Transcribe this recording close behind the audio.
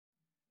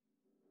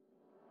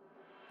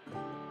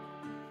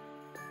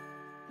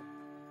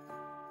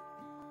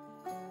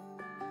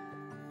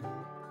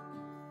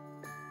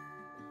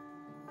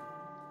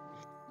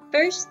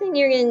First thing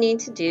you're going to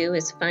need to do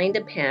is find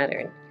a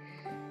pattern.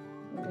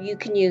 You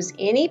can use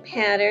any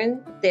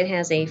pattern that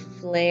has a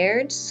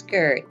flared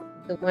skirt.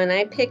 The one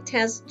I picked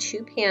has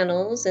 2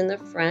 panels in the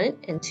front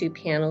and 2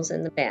 panels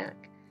in the back.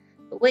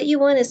 But what you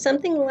want is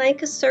something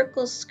like a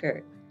circle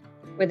skirt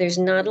where there's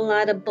not a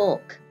lot of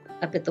bulk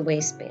up at the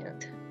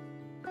waistband.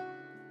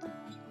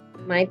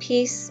 My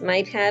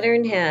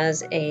pattern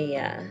has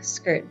a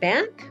skirt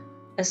back,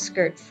 a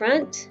skirt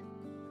front,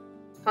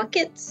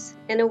 pockets,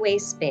 and a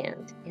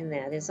waistband, and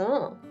that is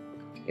all.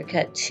 You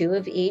cut 2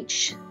 of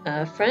each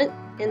front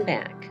and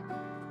back.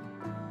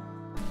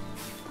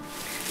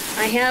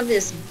 I have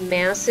this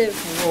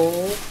massive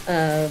roll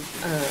of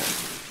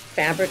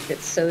fabric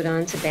that's sewed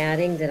onto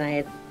batting that I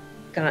had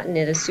gotten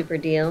at a super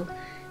deal.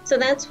 So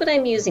that's what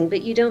I'm using,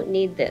 but you don't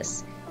need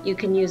this. You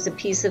can use a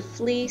piece of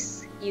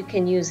fleece, you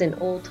can use an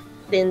old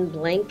thin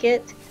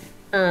blanket.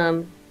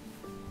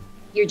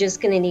 You're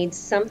just going to need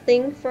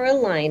something for a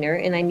liner,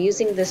 and I'm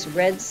using this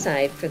red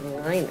side for the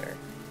liner.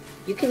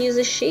 You can use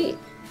a sheet.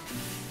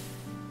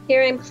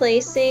 Here I'm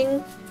placing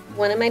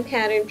one of my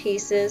pattern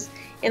pieces,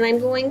 and I'm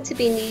going to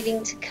be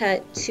needing to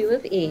cut 2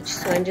 of each,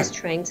 so I'm just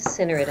trying to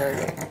center it on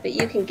there. But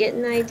you can get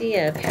an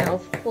idea of how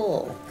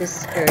full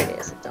this skirt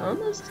is. It's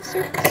almost a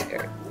circle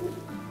skirt.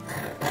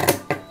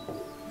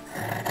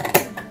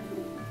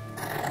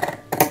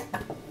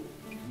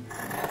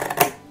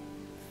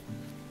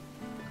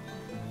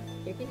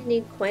 You're going to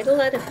need quite a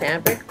lot of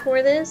fabric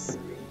for this,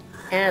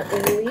 at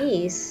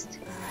least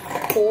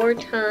 4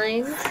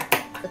 times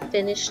the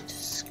finished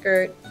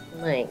skirt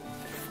length.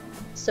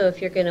 So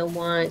if you're going to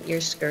want your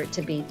skirt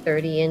to be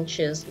 30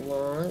 inches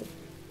long,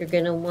 you're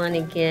going to want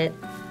to get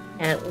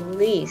at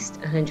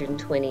least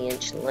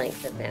 120-inch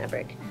length of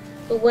fabric.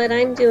 But what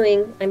I'm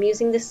doing, I'm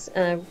using this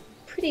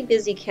pretty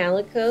busy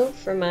calico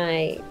for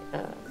my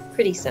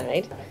pretty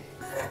side,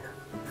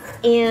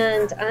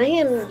 and I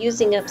am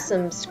using up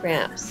some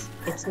scraps.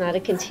 It's not a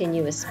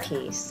continuous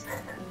piece.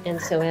 And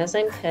so as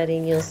I'm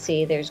cutting, you'll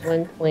see there's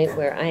one point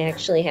where I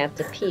actually have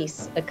to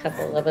piece a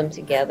couple of them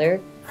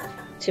together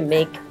to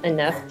make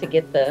enough to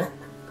get the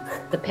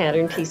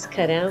pattern piece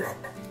cut out.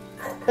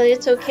 But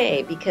it's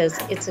okay because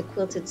it's a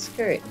quilted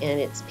skirt and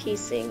it's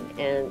piecing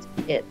and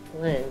it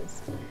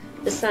blends.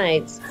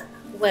 Besides,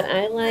 what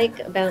I like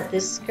about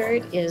this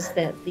skirt is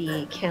that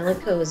the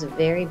calico is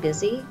very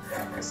busy,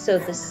 so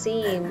the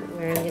seam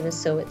where I'm going to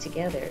sew it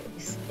together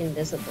is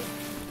invisible.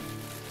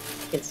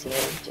 You can see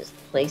I'm just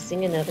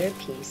placing another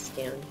piece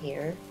down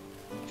here,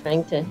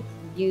 trying to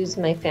use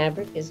my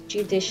fabric as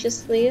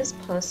judiciously as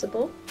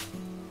possible,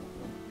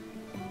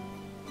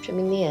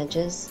 trimming the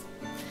edges.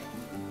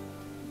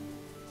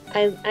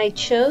 I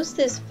chose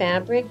this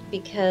fabric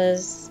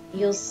because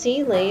you'll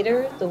see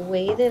later the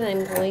way that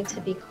I'm going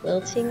to be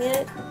quilting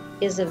it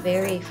is a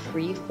very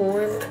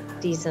free-form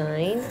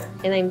design,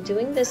 and I'm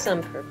doing this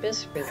on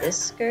purpose for this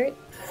skirt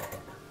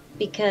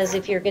because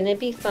if you're going to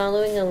be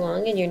following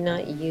along and you're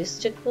not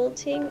used to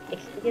quilting, it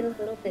can get a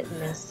little bit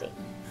messy.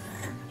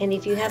 And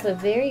if you have a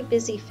very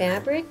busy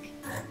fabric,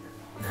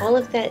 all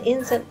of that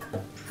ends up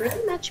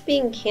pretty much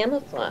being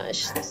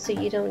camouflaged, so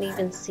you don't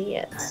even see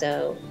it.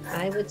 So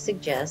I would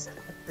suggest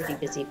a pretty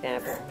busy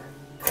fabric.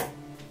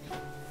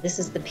 This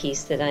is the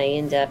piece that I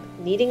end up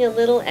needing a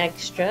little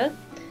extra.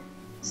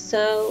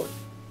 So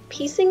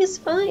piecing is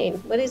fine.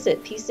 What is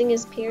it? Piecing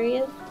is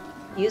period.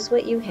 Use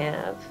what you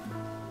have.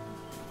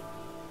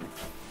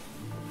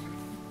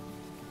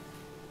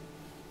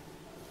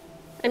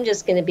 I'm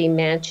just going to be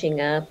matching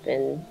up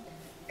and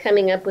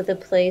coming up with a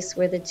place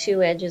where the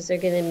 2 edges are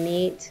going to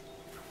meet.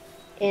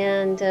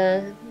 And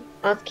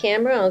off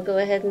camera, I'll go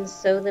ahead and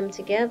sew them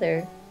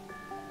together.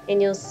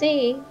 And you'll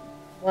see,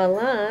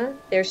 voila,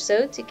 they're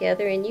sewed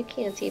together and you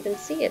can't even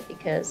see it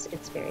because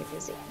it's very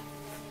busy.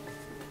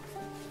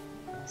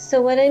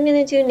 So what I'm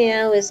going to do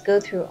now is go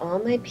through all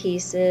my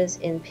pieces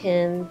and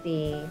pin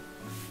the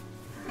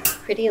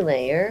pretty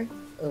layer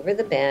over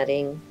the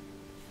batting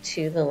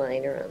to the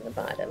liner on the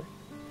bottom.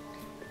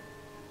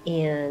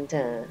 And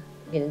I'm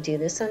going to do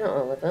this on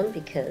all of them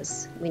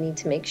because we need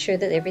to make sure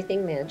that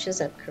everything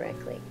matches up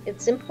correctly.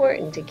 It's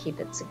important to keep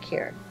it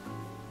secure.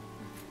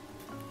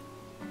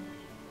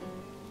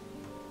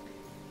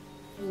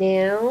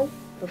 Now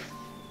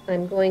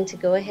I'm going to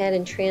go ahead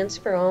and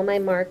transfer all my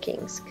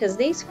markings because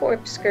these 4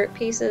 skirt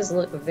pieces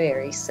look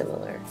very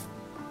similar.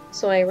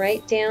 So I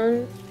write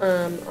down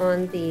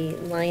on the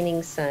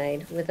lining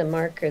side with a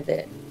marker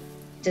that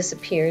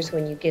disappears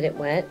when you get it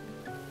wet.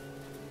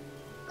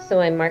 So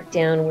I mark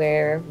down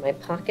where my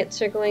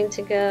pockets are going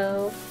to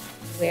go,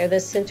 where the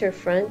center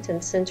front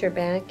and center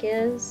back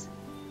is,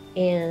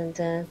 and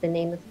the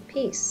name of the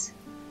piece.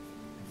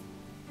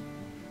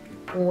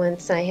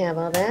 Once I have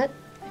all that,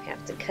 I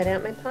have to cut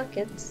out my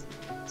pockets.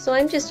 So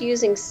I'm just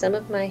using some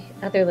of my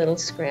other little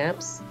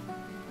scraps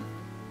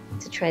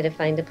to try to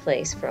find a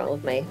place for all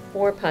of my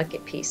 4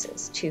 pocket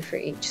pieces, 2 for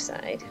each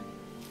side.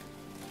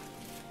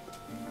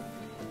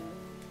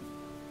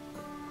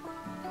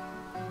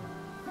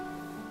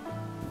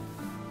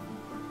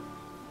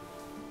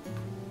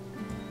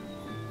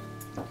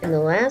 And the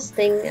last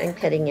thing I'm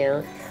cutting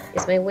out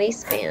is my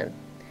waistband.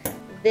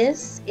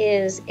 This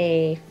is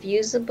a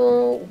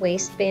fusible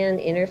waistband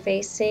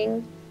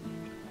interfacing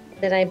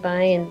that I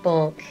buy in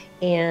bulk,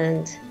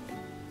 and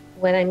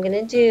what I'm going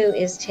to do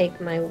is take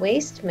my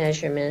waist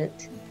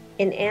measurement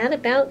and add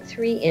about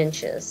 3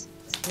 inches.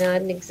 It's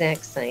not an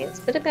exact science,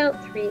 but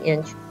about 3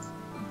 inches,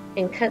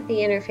 and cut the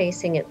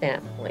interfacing at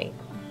that point.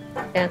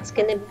 That's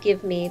going to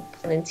give me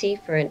plenty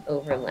for an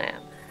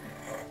overlap.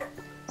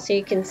 So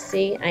you can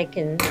see I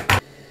can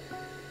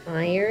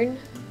iron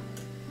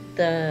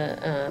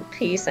the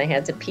piece. I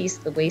had to piece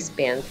the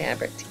waistband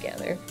fabric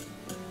together.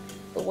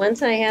 But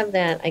once I have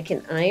that, I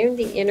can iron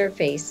the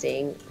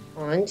interfacing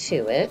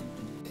onto it.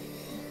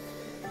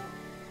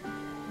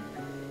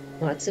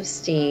 Lots of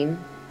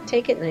steam.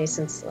 Take it nice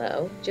and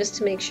slow, just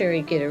to make sure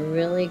you get a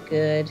really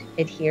good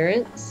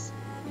adherence.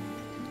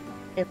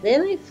 And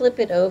then I flip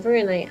it over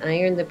and I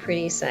iron the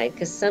pretty side,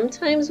 because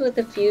sometimes with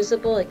the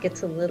fusible it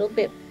gets a little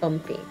bit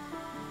bumpy.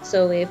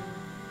 So if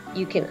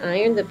you can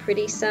iron the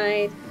pretty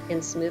side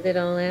and smooth it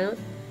all out,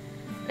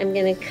 I'm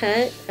going to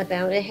cut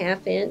about a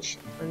 1/2 inch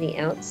on the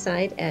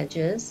outside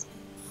edges,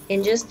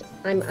 and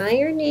I'm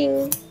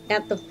ironing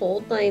at the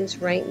fold lines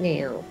right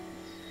now,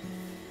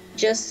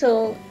 just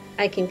so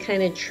I can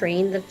kind of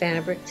train the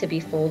fabric to be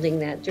folding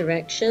that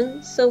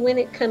direction. So when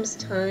it comes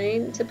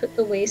time to put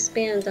the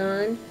waistband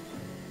on,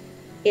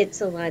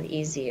 it's a lot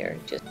easier.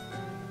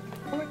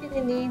 We're going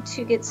to need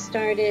to get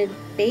started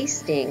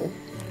basting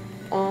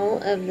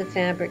all of the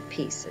fabric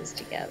pieces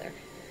together.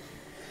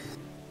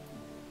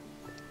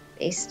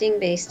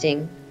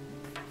 Basting.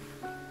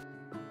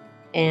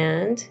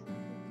 And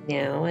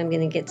now I'm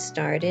going to get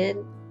started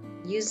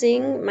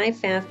using my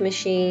FAF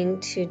machine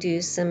to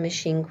do some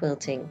machine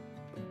quilting.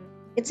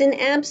 It's an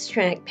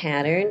abstract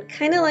pattern,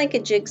 kind of like a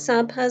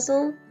jigsaw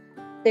puzzle.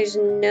 There's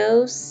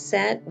no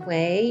set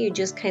way, you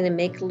just kind of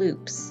make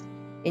loops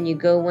and you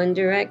go one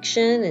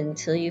direction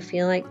until you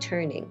feel like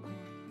turning.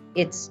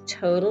 It's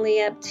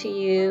totally up to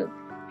you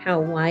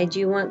how wide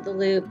you want the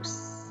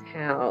loops,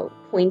 how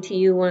pointy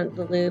you want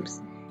the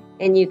loops,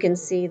 and you can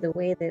see the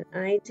way that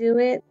I do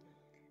it.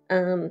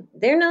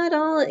 They're not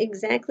all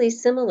exactly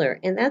similar,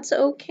 and that's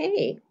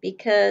okay,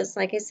 because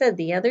like I said,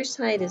 the other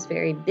side is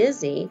very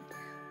busy.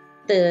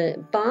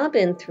 The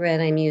bobbin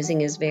thread I'm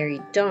using is very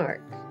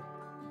dark,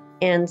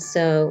 and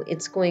so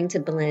it's going to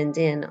blend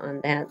in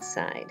on that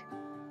side.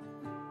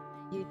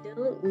 You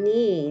don't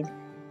need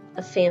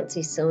a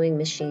fancy sewing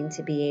machine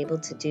to be able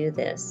to do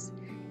this.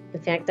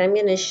 In fact, I'm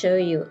going to show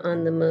you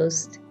on the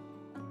most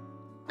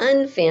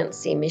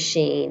unfancy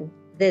machine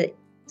that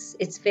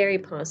it's very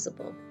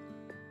possible.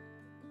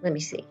 Let me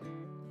see.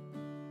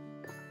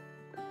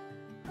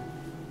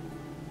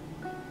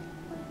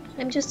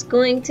 I'm just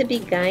going to be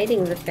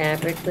guiding the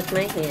fabric with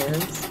my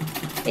hands,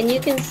 and you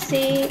can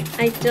see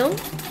I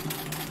don't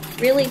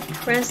really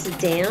press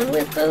down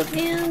with both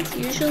hands.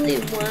 Usually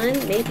one,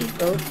 maybe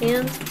both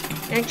hands,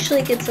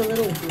 actually gets a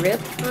little grip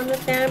on the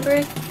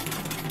fabric,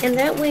 and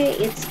that way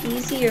it's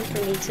easier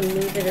for me to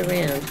move it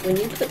around. When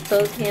you put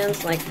both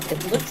hands like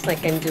it looks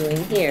like I'm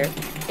doing here,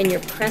 and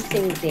you're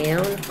pressing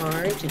down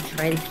hard to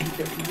try to keep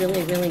it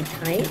really, really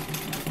tight,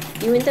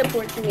 you end up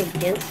working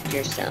against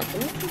yourself,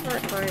 and it's a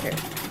lot harder.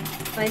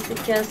 So I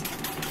suggest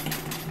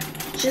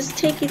just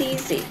take it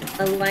easy.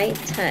 A light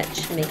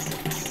touch makes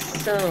it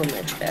so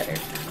much better.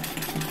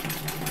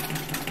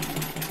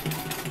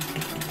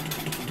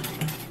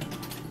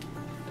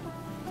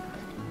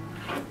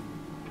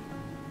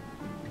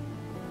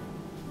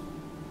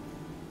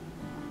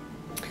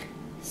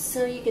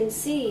 So you can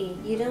see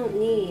you don't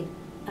need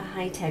a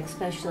high-tech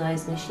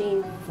specialized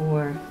machine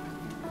for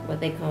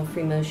what they call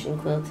free motion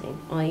quilting.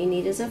 All you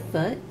need is a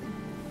foot.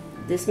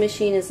 This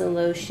machine is a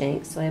low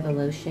shank, so I have a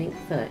low shank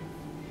foot.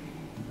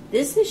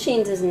 This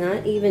machine does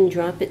not even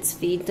drop its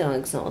feed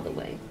dogs all the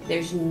way.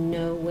 There's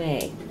no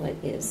way.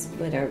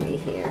 What are we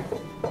here?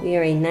 We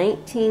are a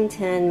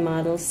 1910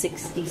 model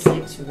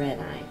 66 red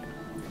eye.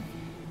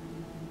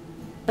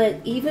 But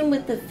even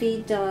with the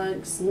feed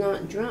dogs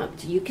not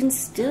dropped, you can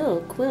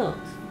still quilt.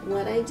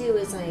 What I do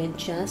is I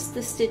adjust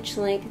the stitch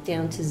length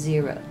down to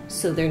 0.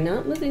 So they're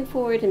not moving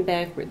forward and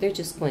backward, they're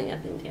just going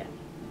up and down.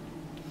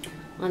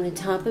 On the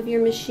top of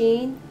your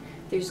machine,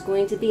 there's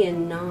going to be a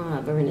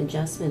knob or an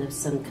adjustment of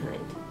some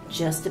kind.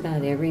 Just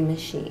about every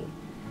machine.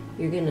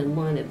 You're going to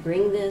want to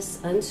bring this,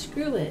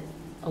 unscrew it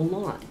a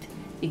lot,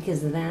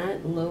 because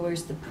that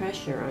lowers the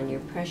pressure on your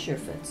pressure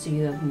foot, so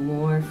you have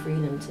more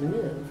freedom to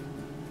move.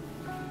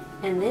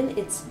 And then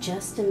it's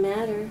just a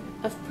matter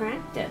of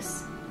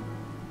practice.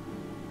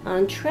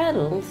 On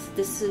treadles,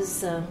 this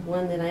is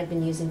one that I've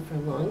been using for a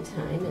long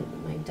time,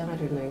 and my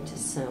daughter learned to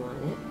sew on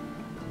it.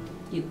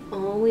 You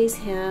always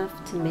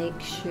have to make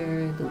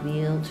sure the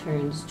wheel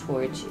turns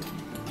towards you.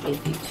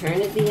 If you turn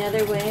it the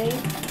other way,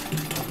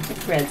 the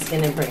thread's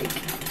going to break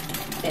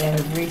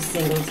every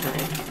single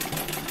time.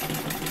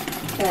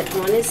 But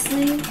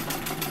honestly,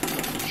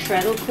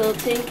 treadle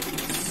quilting,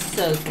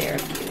 so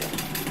therapeutic.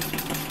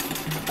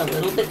 A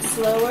little bit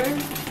slower,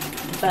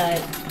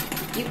 but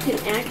you can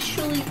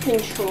actually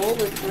control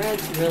the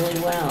threads really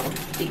well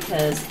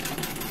because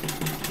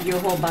your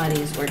whole body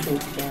is working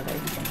together.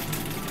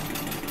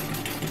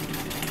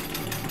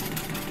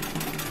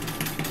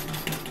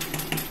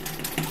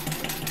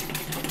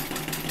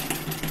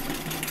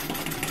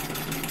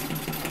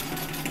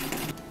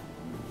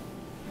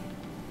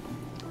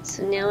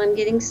 So now I'm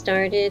getting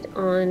started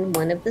on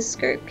one of the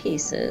skirt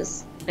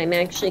pieces. I'm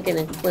actually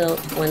going to quilt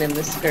one of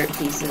the skirt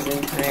pieces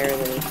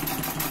entirely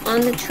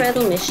on the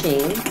treadle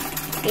machine.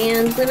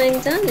 And when I'm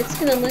done, it's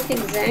going to look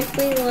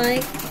exactly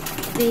like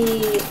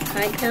the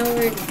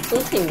high-powered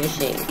quilting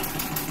machine.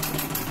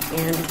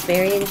 And it's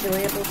very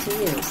enjoyable to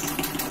use.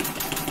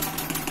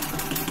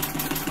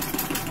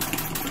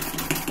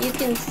 You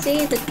can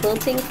see the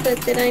quilting foot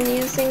that I'm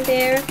using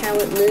there, how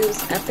it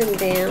moves up and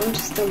down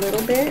just a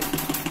little bit.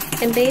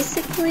 And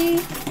basically,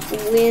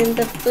 when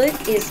the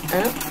foot is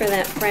up for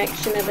that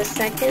fraction of a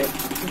second,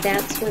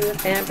 that's when the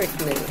fabric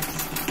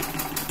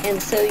moves.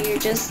 And so you're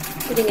just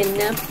putting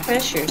enough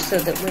pressure so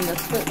that when the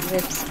foot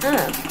lifts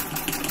up,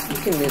 you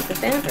can move the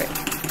fabric.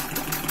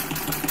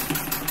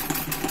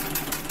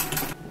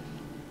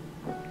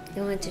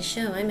 I want to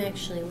show I'm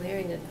actually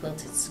wearing a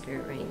quilted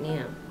skirt right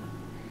now.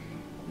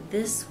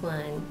 This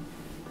one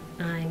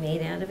I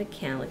made out of a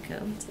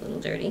calico. It's a little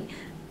dirty.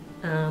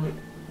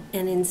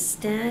 And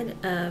instead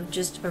of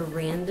just a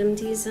random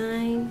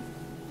design,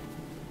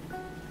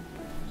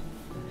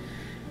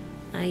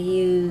 I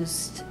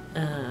used,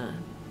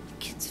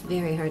 it's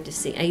very hard to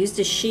see, I used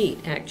a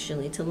sheet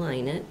actually to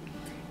line it,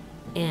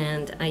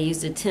 and I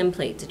used a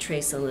template to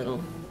trace a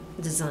little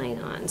design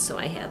on. So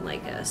I had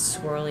like a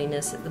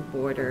swirliness at the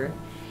border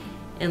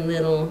and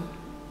little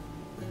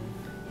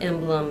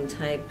emblem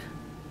type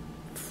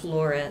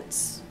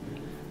florets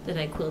that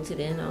I quilted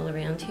in all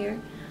around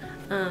here.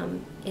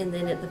 And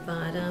then at the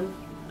bottom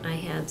I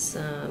had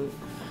some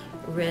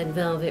red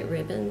velvet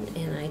ribbon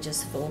and I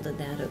just folded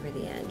that over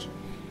the edge.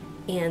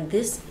 And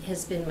this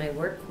has been my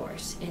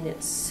workhorse, and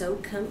it's so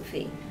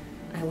comfy.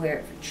 I wear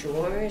it for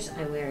chores,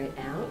 I wear it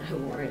out. I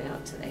wore it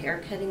out to the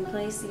hair cutting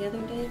place the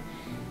other day.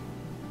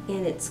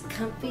 And it's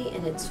comfy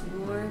and it's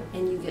warm,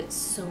 and you get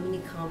so many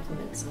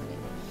compliments on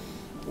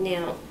it.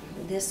 Now,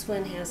 this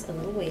one has a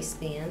little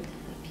waistband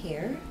up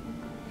here,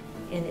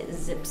 and it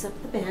zips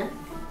up the back,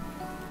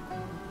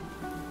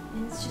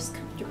 and it's just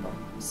comfortable.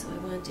 So I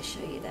wanted to show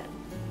you that.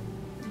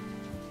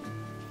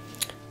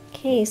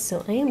 Okay,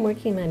 so I am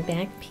working my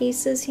back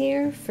pieces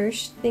here.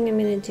 First thing I'm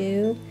going to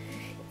do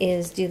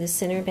is do the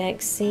center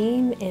back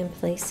seam and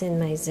place in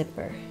my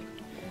zipper.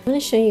 I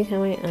want to show you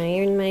how I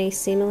iron my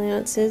seam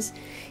allowances.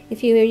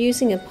 If you are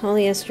using a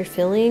polyester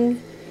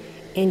filling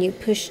and you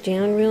push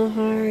down real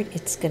hard,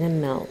 it's going to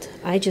melt.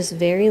 I just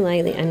very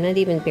lightly, I'm not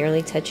even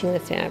barely touching the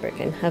fabric,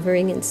 I'm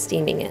hovering and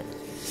steaming it.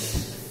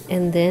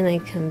 And then I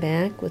come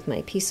back with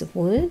my piece of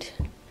wood.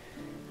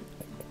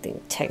 I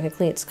think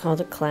technically it's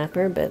called a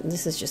clapper, but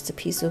this is just a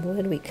piece of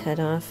wood we cut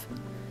off,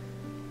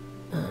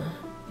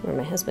 or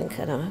my husband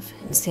cut off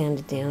and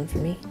sanded down for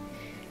me.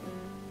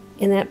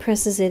 And that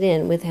presses it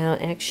in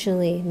without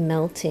actually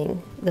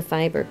melting the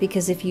fiber,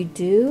 because if you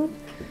do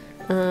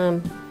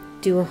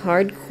do a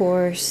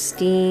hardcore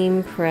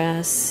steam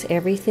press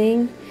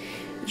everything,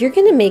 you're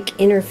going to make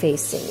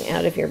interfacing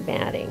out of your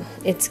batting.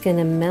 It's going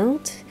to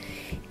melt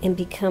and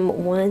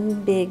become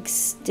one big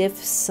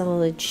stiff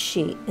solid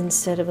sheet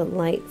instead of a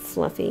light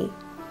fluffy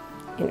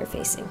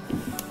interfacing.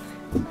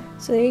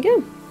 So there you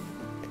go.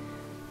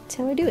 That's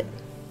how I do it.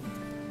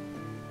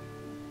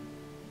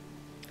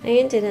 I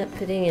ended up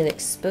putting an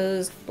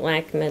exposed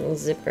black metal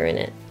zipper in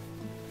it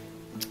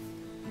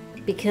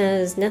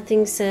because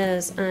nothing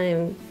says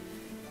I'm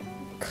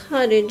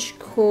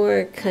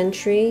cottagecore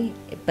country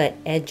but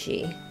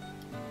edgy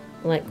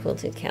like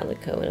quilted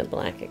calico and a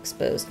black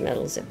exposed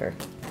metal zipper.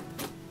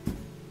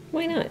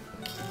 Why not?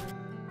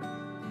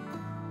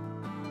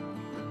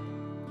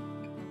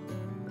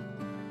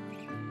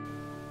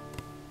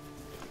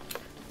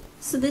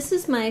 So this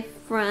is my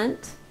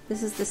front.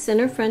 This is the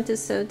center front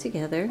is sewed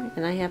together,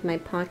 and I have my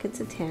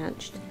pockets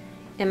attached,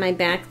 and my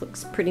back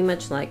looks pretty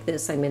much like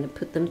this. I'm going to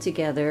put them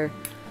together,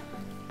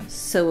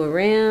 sew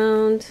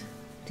around,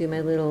 do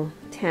my little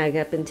tag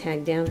up and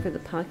tag down for the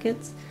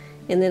pockets,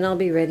 and then I'll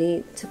be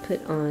ready to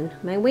put on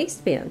my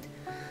waistband.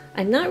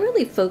 I'm not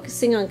really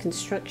focusing on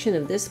construction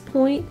of this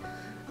point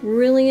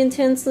really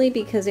intensely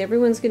because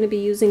everyone's going to be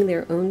using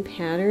their own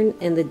pattern,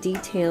 and the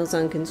details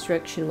on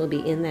construction will be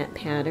in that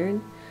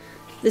pattern.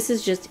 This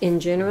is just in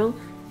general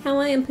how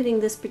I am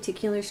putting this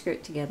particular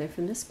skirt together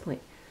from this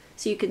point.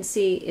 So you can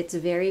see it's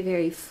very,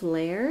 very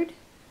flared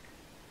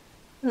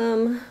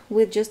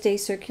with just a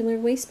circular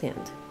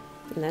waistband,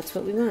 and that's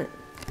what we want.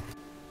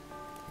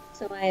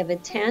 So I have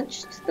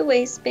attached the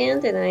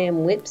waistband and I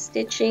am whip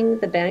stitching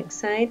the back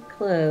side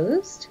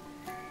closed,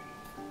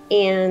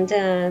 and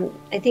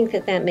I think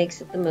that that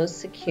makes it the most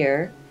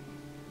secure.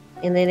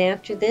 And then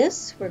after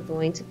this we're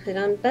going to put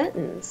on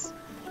buttons.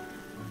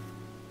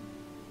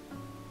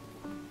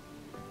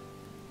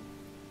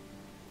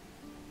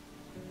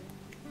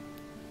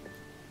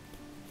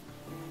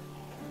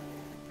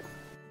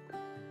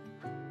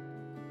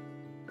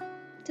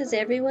 Does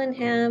everyone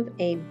have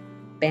a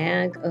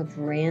bag of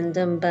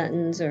random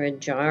buttons or a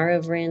jar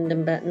of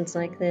random buttons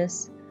like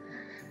this?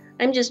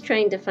 I'm just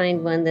trying to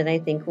find one that I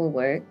think will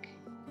work.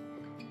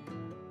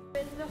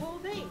 The whole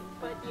thing,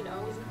 but you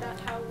know, isn't that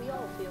how we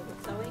all feel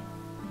with sewing?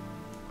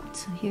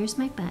 So here's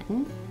my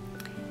button,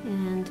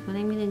 And what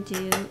I'm going to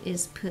do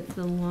is put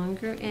the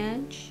longer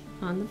edge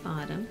on the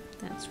bottom.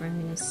 That's where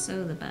I'm going to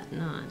sew the button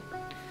on.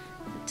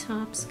 The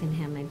top's going to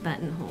have my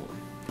buttonhole.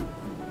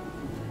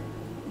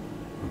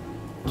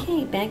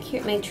 Okay, back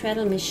here at my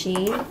treadle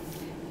machine,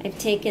 I've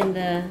taken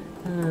the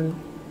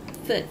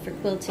foot for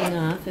quilting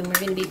off, and we're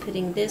going to be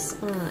putting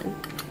this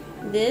on.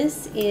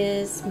 This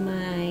is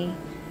my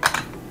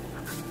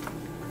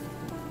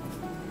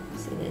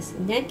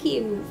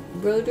necky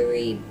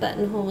rotary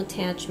buttonhole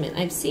attachment.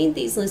 I've seen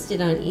these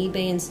listed on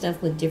eBay and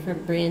stuff with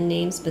different brand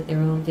names, but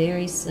they're all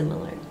very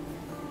similar.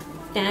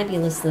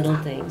 Fabulous little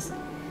things.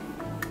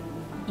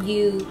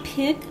 You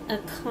pick a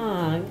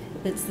cog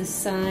that's the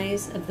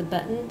size of the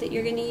button that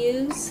you're going to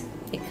use.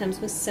 It comes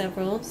with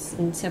several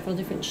in several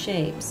different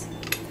shapes.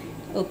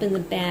 Open the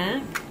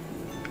back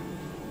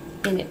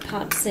and it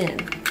pops in.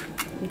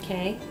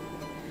 Okay?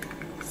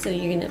 So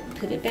you're going to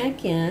put it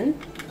back in.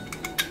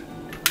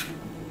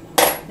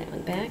 That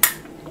one back,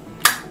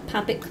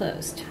 pop it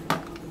closed.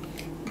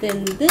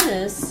 Then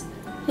this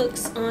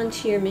hooks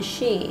onto your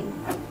machine.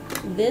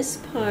 This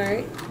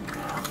part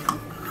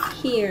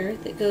here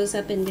that goes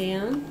up and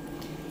down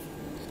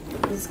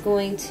is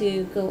going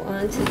to go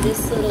onto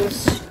this little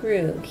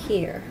screw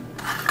here.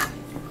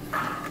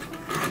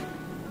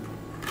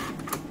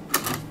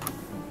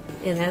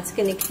 And that's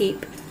going to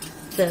keep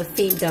the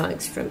feed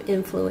dogs from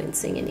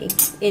influencing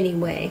any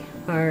way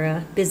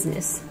our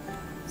business.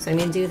 So I'm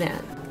going to do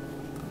that.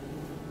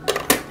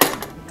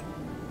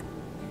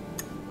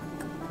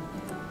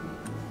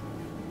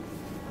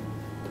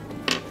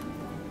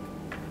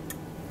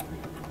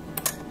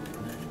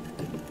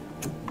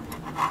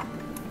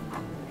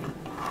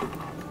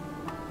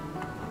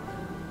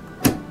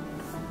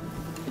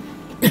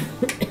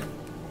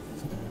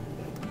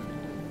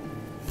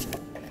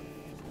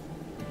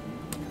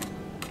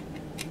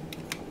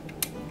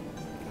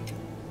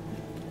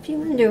 If you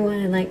wonder why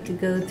I like to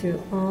go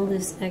through all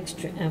this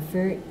extra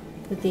effort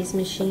with these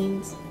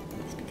machines,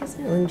 it's because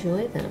I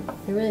enjoy them.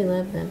 I really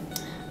love them.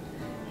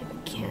 I have a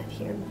cat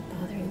here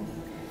bothering.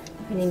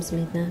 Her name's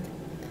Midna.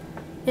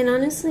 And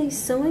honestly,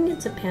 sewing,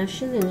 it's a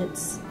passion and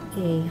it's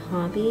a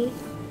hobby.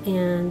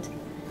 And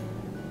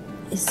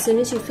as soon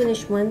as you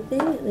finish one thing,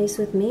 at least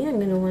with me, I'm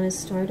going to want to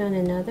start on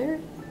another.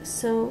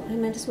 So I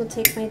might as well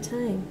take my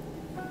time.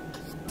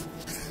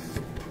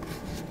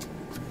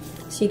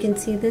 So you can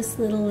see this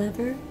little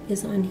lever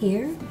is on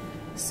here.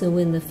 So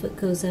when the foot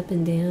goes up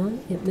and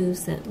down, it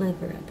moves that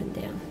lever up and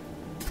down.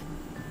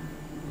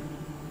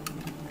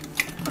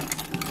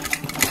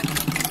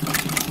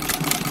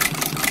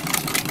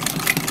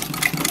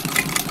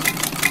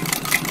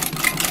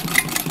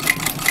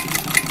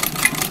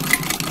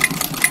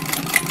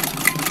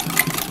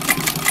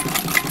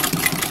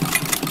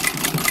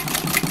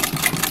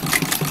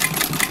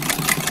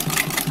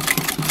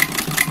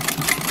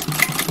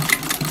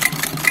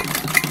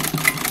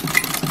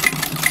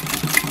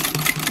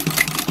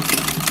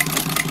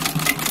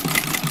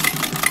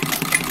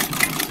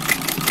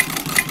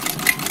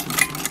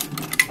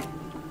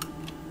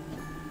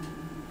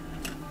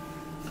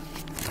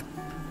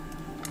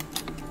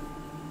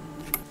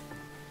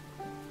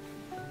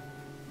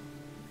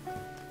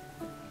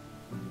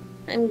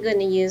 I'm going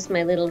to use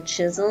my little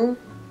chisel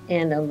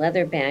and a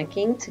leather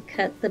backing to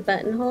cut the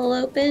buttonhole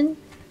open,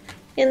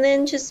 and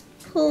then just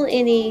pull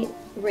any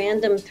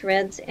random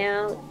threads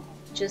out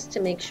just to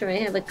make sure I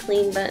have a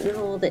clean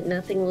buttonhole that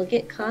nothing will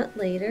get caught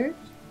later.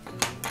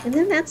 And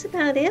then that's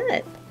about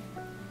it.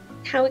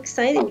 How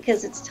exciting,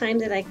 because it's time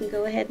that I can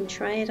go ahead and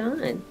try it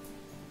on.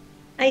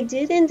 I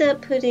did end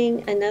up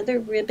putting another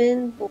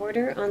ribbon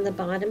border on the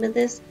bottom of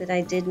this that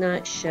I did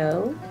not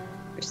show.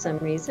 For some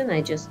reason,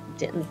 I just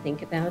didn't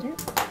think about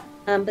it.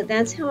 But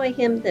that's how I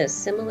hemmed this,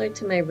 similar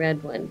to my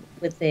red one,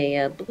 with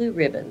a blue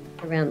ribbon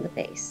around the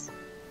base.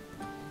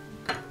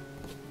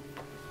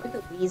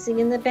 The wheezing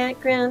in the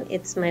background,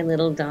 it's my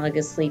little dog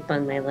asleep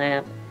on my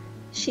lap.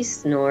 She's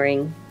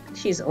snoring.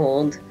 She's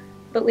old,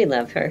 but we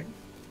love her.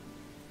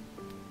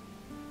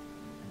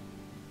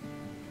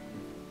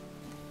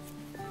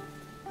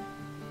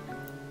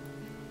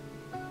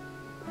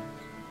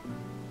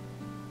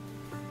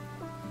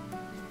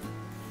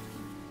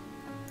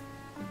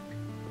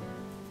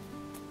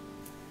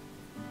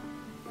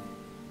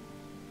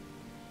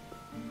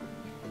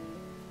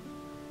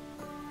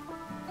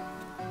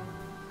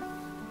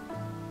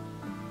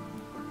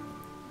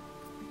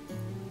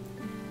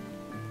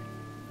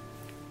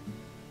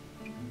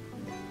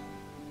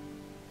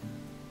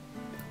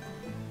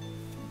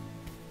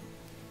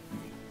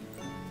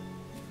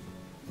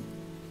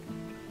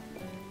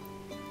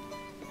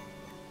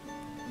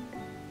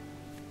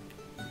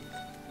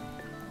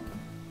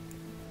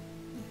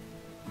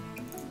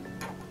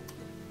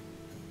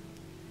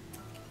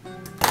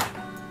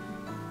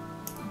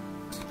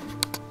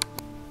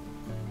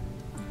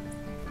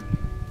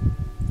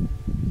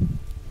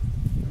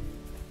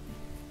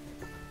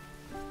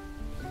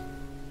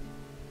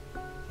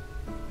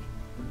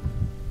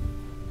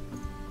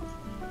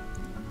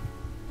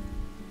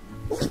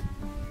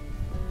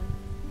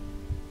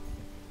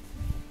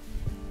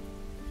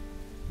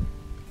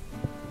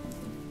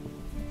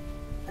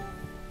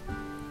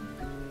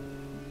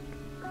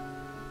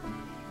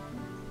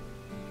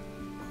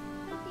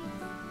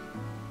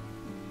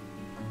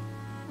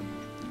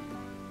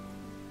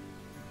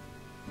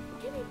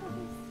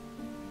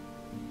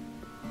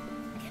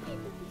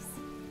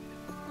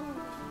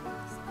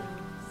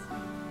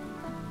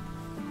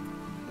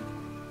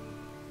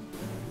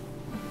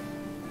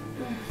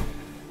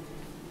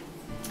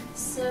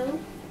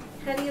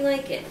 How do you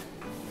like it?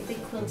 A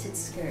big quilted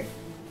skirt.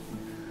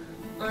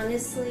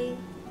 Honestly,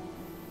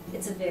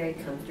 it's a very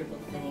comfortable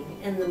thing,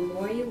 and the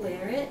more you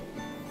wear it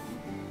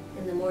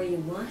and the more you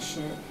wash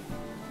it,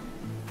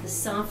 the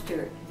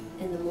softer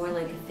and the more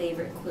like a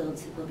favorite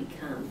quilt it will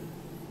become.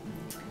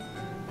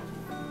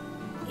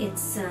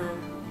 It's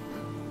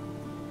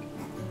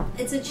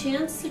a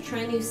chance to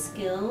try new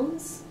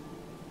skills,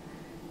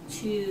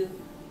 to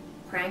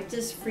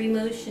practice free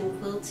motion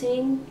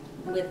quilting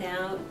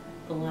without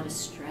a lot of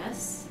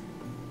stress.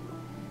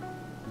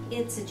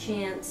 It's a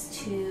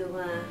chance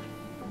to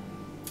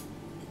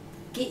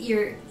get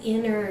your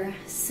inner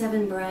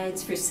 7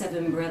 brides for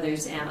 7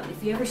 brothers out.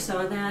 If you ever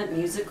saw that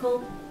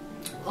musical,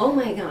 oh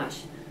my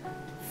gosh,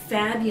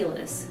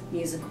 fabulous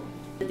musical.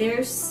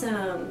 There's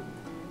some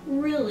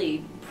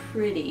really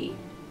pretty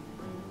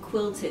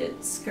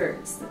quilted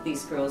skirts that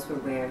these girls were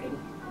wearing,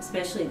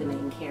 especially the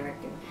main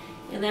character.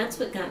 And that's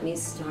what got me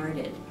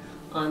started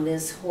on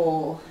this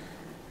whole,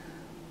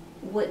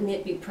 wouldn't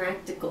it be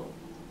practical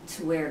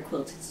to wear a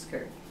quilted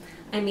skirt?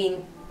 I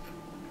mean,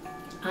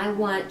 I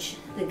watch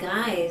the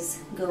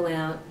guys go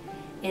out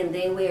and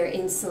they wear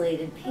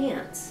insulated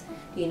pants,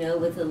 you know,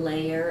 with a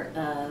layer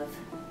of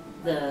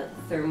the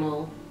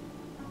thermal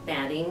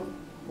batting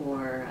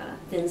or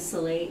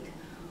thinsulate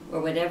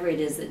or whatever it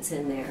is that's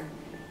in there.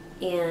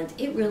 And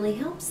it really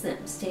helps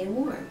them stay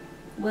warm.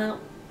 Well,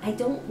 I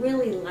don't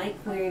really like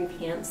wearing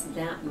pants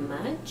that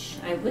much.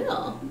 I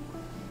will,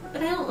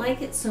 but I don't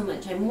like it so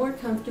much. I'm more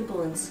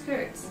comfortable in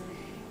skirts.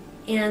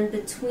 And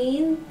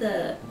between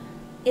the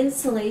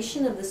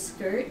insulation of the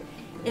skirt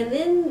and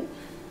then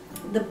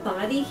the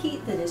body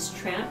heat that is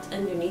trapped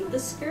underneath the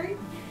skirt,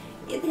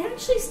 it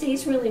actually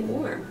stays really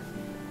warm.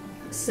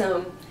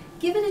 So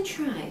give it a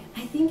try.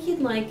 I think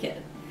you'd like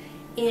it.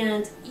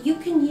 And you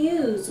can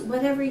use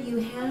whatever you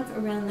have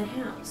around the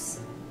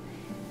house.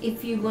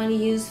 If you want to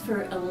use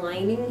for a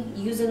lining,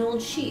 use an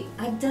old sheet.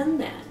 I've done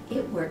that.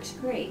 It works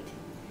great.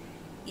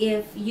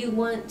 If you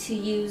want to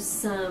use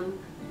some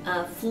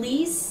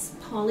fleece,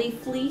 poly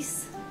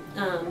fleece,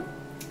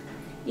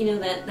 you know,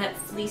 that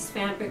fleece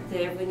fabric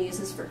that everyone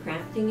uses for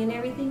crafting and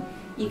everything,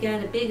 you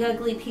got a big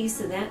ugly piece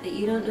of that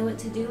you don't know what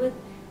to do with,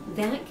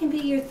 that can be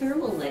your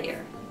thermal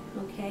layer,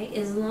 okay?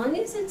 As long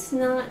as it's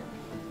not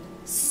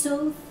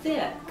so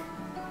thick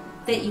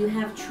that you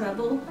have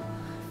trouble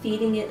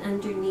feeding it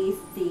underneath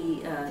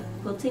the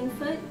quilting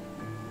foot,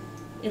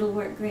 it'll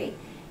work great.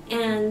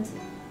 And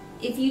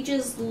if you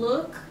just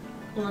look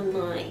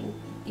online,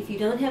 if you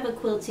don't have a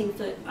quilting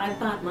foot, I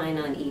bought mine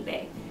on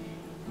eBay.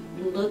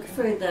 Look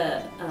for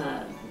the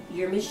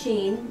your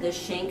machine, the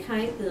shank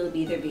height. There'll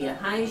either be a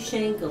high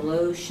shank, a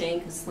low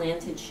shank, a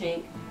slanted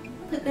shank.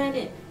 Put that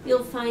in.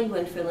 You'll find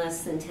one for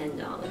less than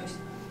 $10.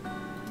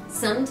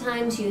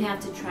 Sometimes you have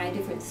to try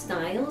different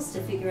styles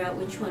to figure out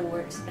which one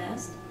works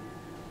best.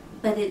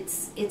 But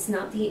it's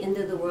not the end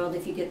of the world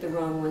if you get the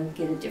wrong one,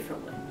 get a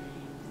different one.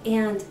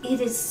 And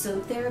it is so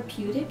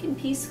therapeutic and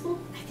peaceful.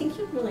 I think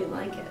you'll really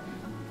like it.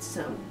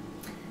 So,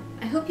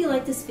 I hope you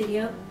like this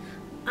video.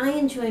 I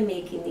enjoy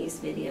making these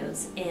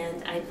videos,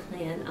 and I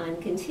plan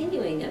on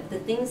continuing of the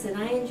things that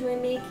I enjoy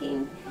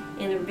making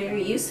and are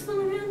very useful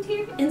around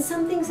here, and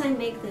some things I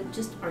make that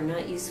just are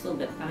not useful,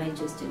 but I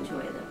just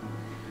enjoy them.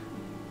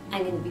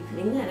 I'm going to be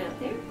putting that out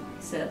there,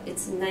 so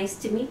it's nice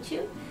to meet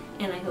you,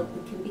 and I hope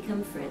we can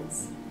become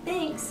friends.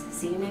 Thanks!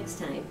 See you next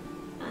time.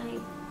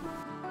 Bye.